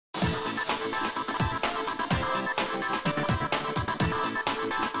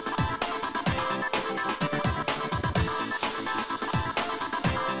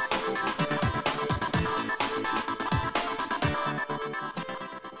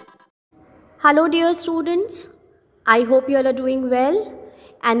Hello dear students, I hope you all are doing well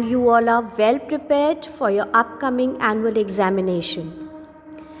and you all are well prepared for your upcoming annual examination.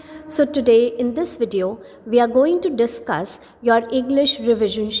 So today in this video, we are going to discuss your English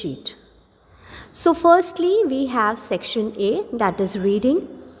revision sheet. So firstly, we have section A, that is reading,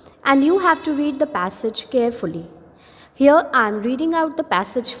 and you have to read the passage carefully. Here I am reading out the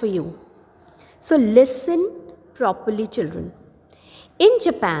passage for you. So listen properly, children. In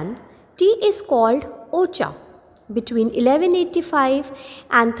Japan, tea is called ocha. Between 1185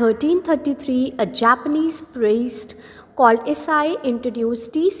 and 1333, a Japanese priest called Issai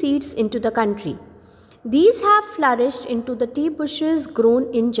introduced tea seeds into the country. These have flourished into the tea bushes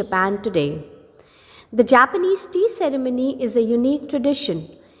grown in Japan today. The Japanese tea ceremony is a unique tradition.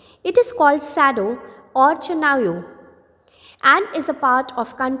 It is called sado or chanayo and is a part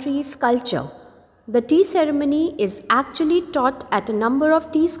of country's culture. The tea ceremony is actually taught at a number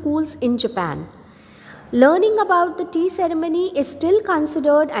of tea schools in Japan. Learning about the tea ceremony is still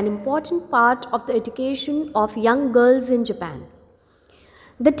considered an important part of the education of young girls in Japan.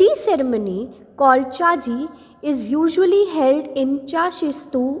 The tea ceremony, called chaji, is usually held in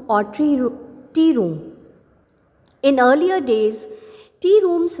chashistu or tea room. In earlier days, tea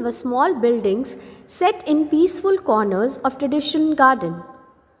rooms were small buildings set in peaceful corners of traditional garden.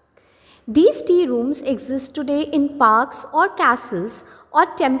 These tea rooms exist today in parks or castles or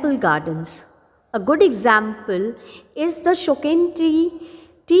temple gardens. A good example is the Shokin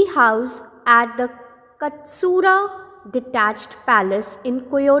tea house at the Katsura Detached Palace in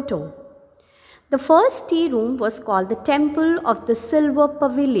Kyoto. The first tea room was called the Temple of the Silver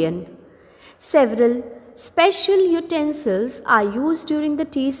Pavilion. Several special utensils are used during the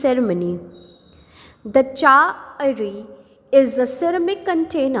tea ceremony. The chaari is a ceramic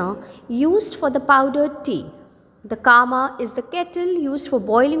container used for the powdered tea. The kama is the kettle used for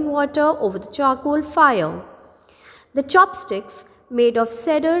boiling water over the charcoal fire. The chopsticks, made of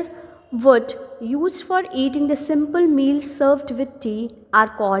cedar wood used for eating the simple meals served with tea, are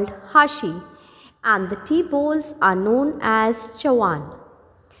called hashi, and the tea bowls are known as chawan.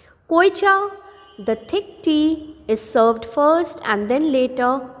 Koicha, the thick tea, is served first and then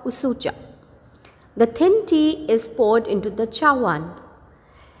later usucha. The thin tea is poured into the chawan.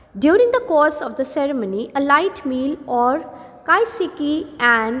 During the course of the ceremony, a light meal or kaiseki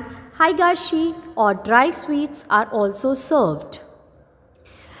and higashi or dry sweets are also served.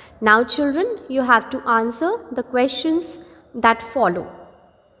 Now children, you have to answer the questions that follow.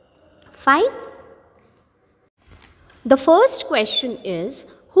 Fine? The first question is,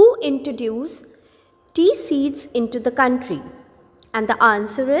 who introduced tea seeds into the country? And the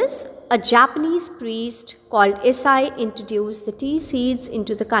answer is, a Japanese priest called Issai introduced the tea seeds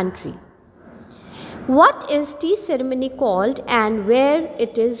into the country. What is tea ceremony called and where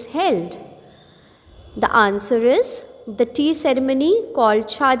it is held? The answer is, the tea ceremony called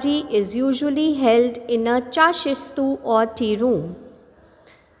chaji is usually held in a chashistu or tea room.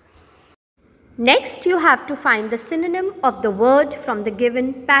 Next, you have to find the synonym of the word from the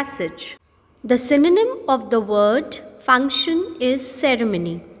given passage. The synonym of the word function is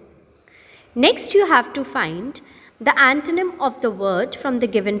ceremony. Next, you have to find the antonym of the word from the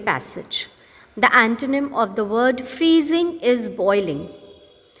given passage. The antonym of the word freezing is boiling.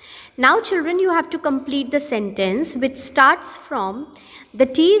 Now children, you have to complete the sentence which starts from the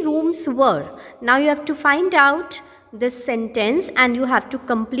tea rooms were. Now you have to find out this sentence and you have to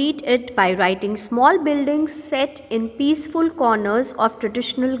complete it by writing small buildings set in peaceful corners of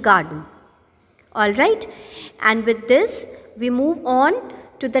traditional garden. Alright, and with this we move on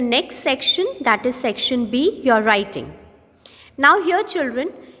to the next section, that is section B, your writing. Now here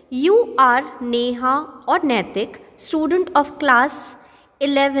children, you are Neha or Naitik, student of class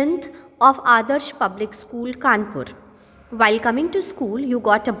 11th of Adarsh Public School, Kanpur. While coming to school, you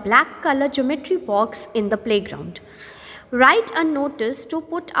got a black color geometry box in the playground. Write a notice to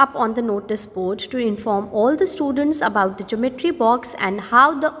put up on the notice board to inform all the students about the geometry box and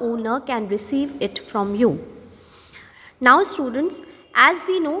how the owner can receive it from you. Now students, as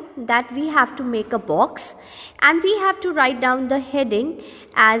we know that we have to make a box and we have to write down the heading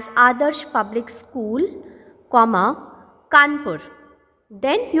as Adarsh Public School, Kanpur.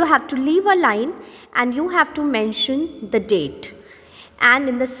 Then you have to leave a line and you have to mention the date. And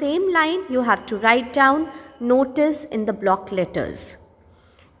in the same line you have to write down notice in the block letters.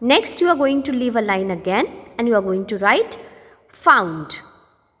 Next you are going to leave a line again and you are going to write found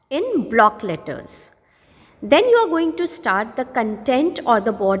in block letters. Then you are going to start the content or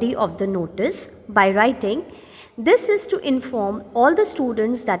the body of the notice by writing, this is to inform all the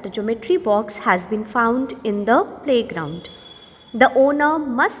students that a geometry box has been found in the playground. The owner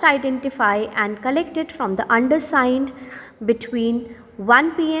must identify and collect it from the undersigned between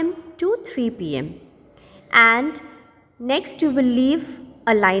 1 p.m. to 3 p.m. And next you will leave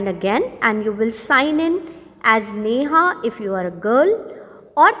a line again and you will sign in as Neha if you are a girl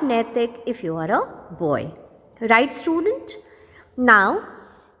or Netik if you are a boy. Right, student? Now,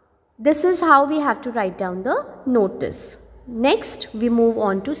 this is how we have to write down the notice. Next, we move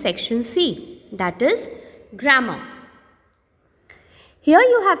on to section C, that is grammar. Here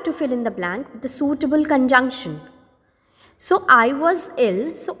you have to fill in the blank with the suitable conjunction. So, I was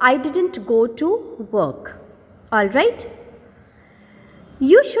ill, so I didn't go to work. Alright?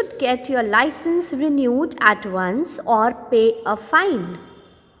 You should get your license renewed at once or pay a fine.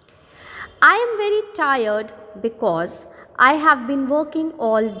 I am very tired because I have been working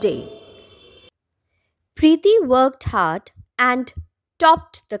all day. Preeti worked hard and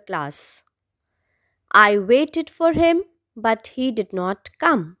topped the class. I waited for him, but he did not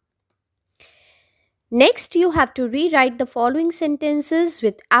come. Next, you have to rewrite the following sentences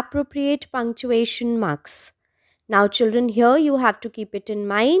with appropriate punctuation marks. Now, children, here you have to keep it in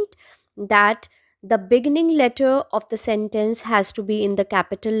mind that the beginning letter of the sentence has to be in the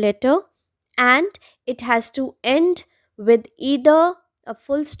capital letter and it has to end with either a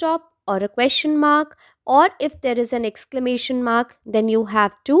full stop or a question mark, or if there is an exclamation mark, then you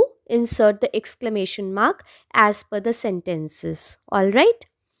have to insert the exclamation mark as per the sentences. All right.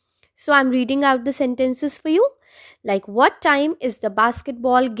 So I'm reading out the sentences for you. Like, what time is the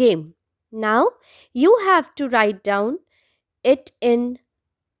basketball game? Now you have to write down it in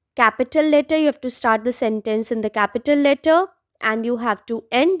capital letter. You have to start the sentence in the capital letter and you have to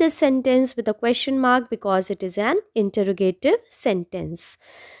end this sentence with a question mark because it is an interrogative sentence.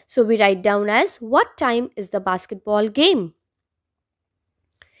 So we write down as, what time is the basketball game?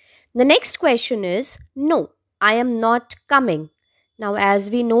 The next question is, no, I am not coming. Now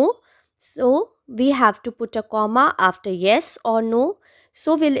as we know, so we have to put a comma after yes or no.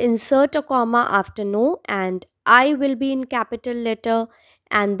 So we'll insert a comma after no and I will be in capital letter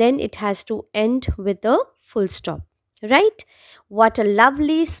and then it has to end with a full stop. Right? What a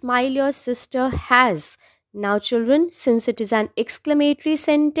lovely smile your sister has. Now children, since it is an exclamatory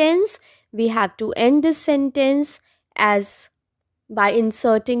sentence, we have to end this sentence as by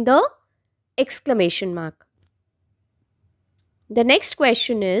inserting the exclamation mark. The next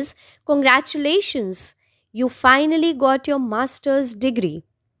question is, congratulations, you finally got your master's degree.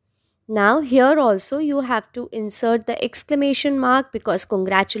 Now here also you have to insert the exclamation mark because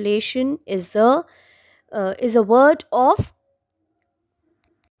congratulation is a word of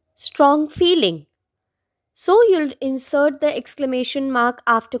strong feeling. So you'll insert the exclamation mark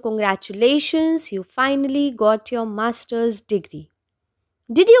after congratulations, you finally got your master's degree.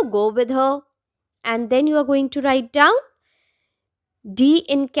 Did you go with her? And then you are going to write down D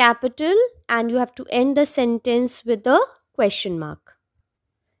in capital and you have to end the sentence with a question mark.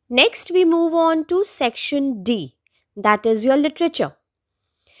 Next we move on to section D, that is your literature.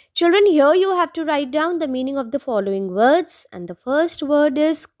 Children, here you have to write down the meaning of the following words and the first word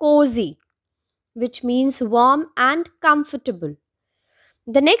is cozy, which means warm and comfortable.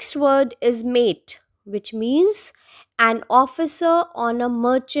 The next word is mate, which means an officer on a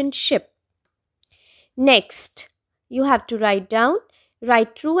merchant ship. Next, you have to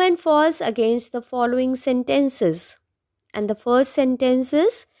write true and false against the following sentences. And the first sentence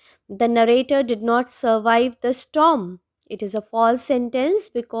is, the narrator did not survive the storm. It is a false sentence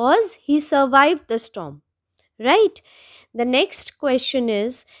because he survived the storm. Right? The next question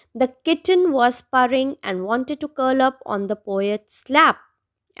is, the kitten was purring and wanted to curl up on the poet's lap.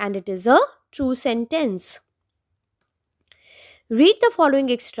 And it is a true sentence. Read the following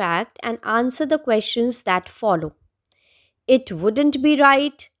extract and answer the questions that follow. It wouldn't be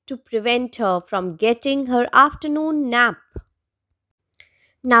right to prevent her from getting her afternoon nap.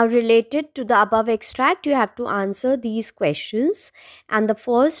 Now, related to the above extract, you have to answer these questions. And the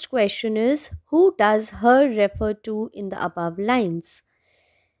first question is, who does her refer to in the above lines?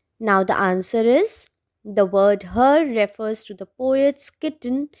 Now, the answer is, the word her refers to the poet's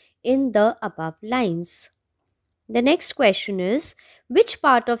kitten in the above lines. The next question is, which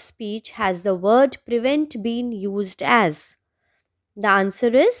part of speech has the word prevent been used as? The answer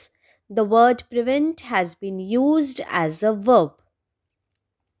is, the word prevent has been used as a verb.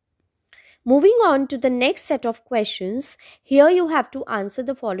 Moving on to the next set of questions, here you have to answer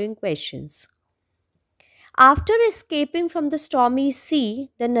the following questions. After escaping from the stormy sea,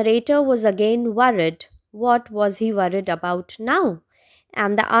 the narrator was again worried. What was he worried about now?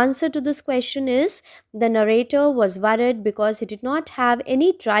 And the answer to this question is, the narrator was worried because he did not have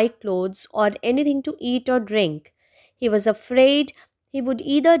any dry clothes or anything to eat or drink. He was afraid he would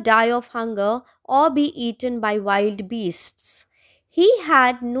either die of hunger or be eaten by wild beasts. He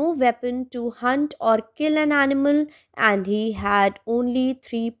had no weapon to hunt or kill an animal, and he had only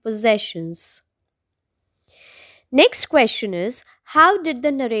three possessions. Next question is, how did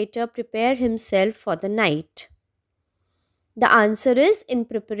the narrator prepare himself for the night? The answer is, in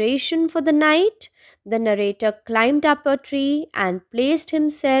preparation for the night, the narrator climbed up a tree and placed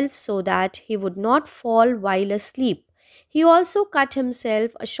himself so that he would not fall while asleep. He also cut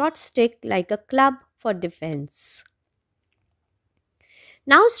himself a short stick like a club for defense.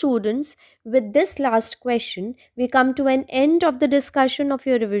 Now, students, with this last question, we come to an end of the discussion of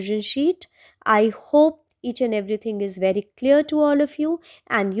your revision sheet. I hope each and everything is very clear to all of you,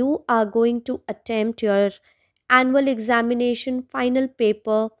 and you are going to attempt your annual examination final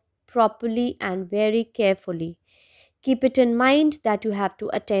paper properly and very carefully. Keep it in mind that you have to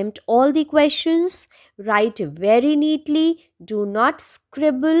attempt all the questions, write very neatly, do not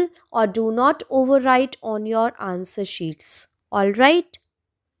scribble or do not overwrite on your answer sheets. All right?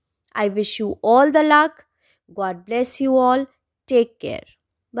 I wish you all the luck. God bless you all. Take care.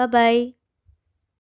 Bye bye.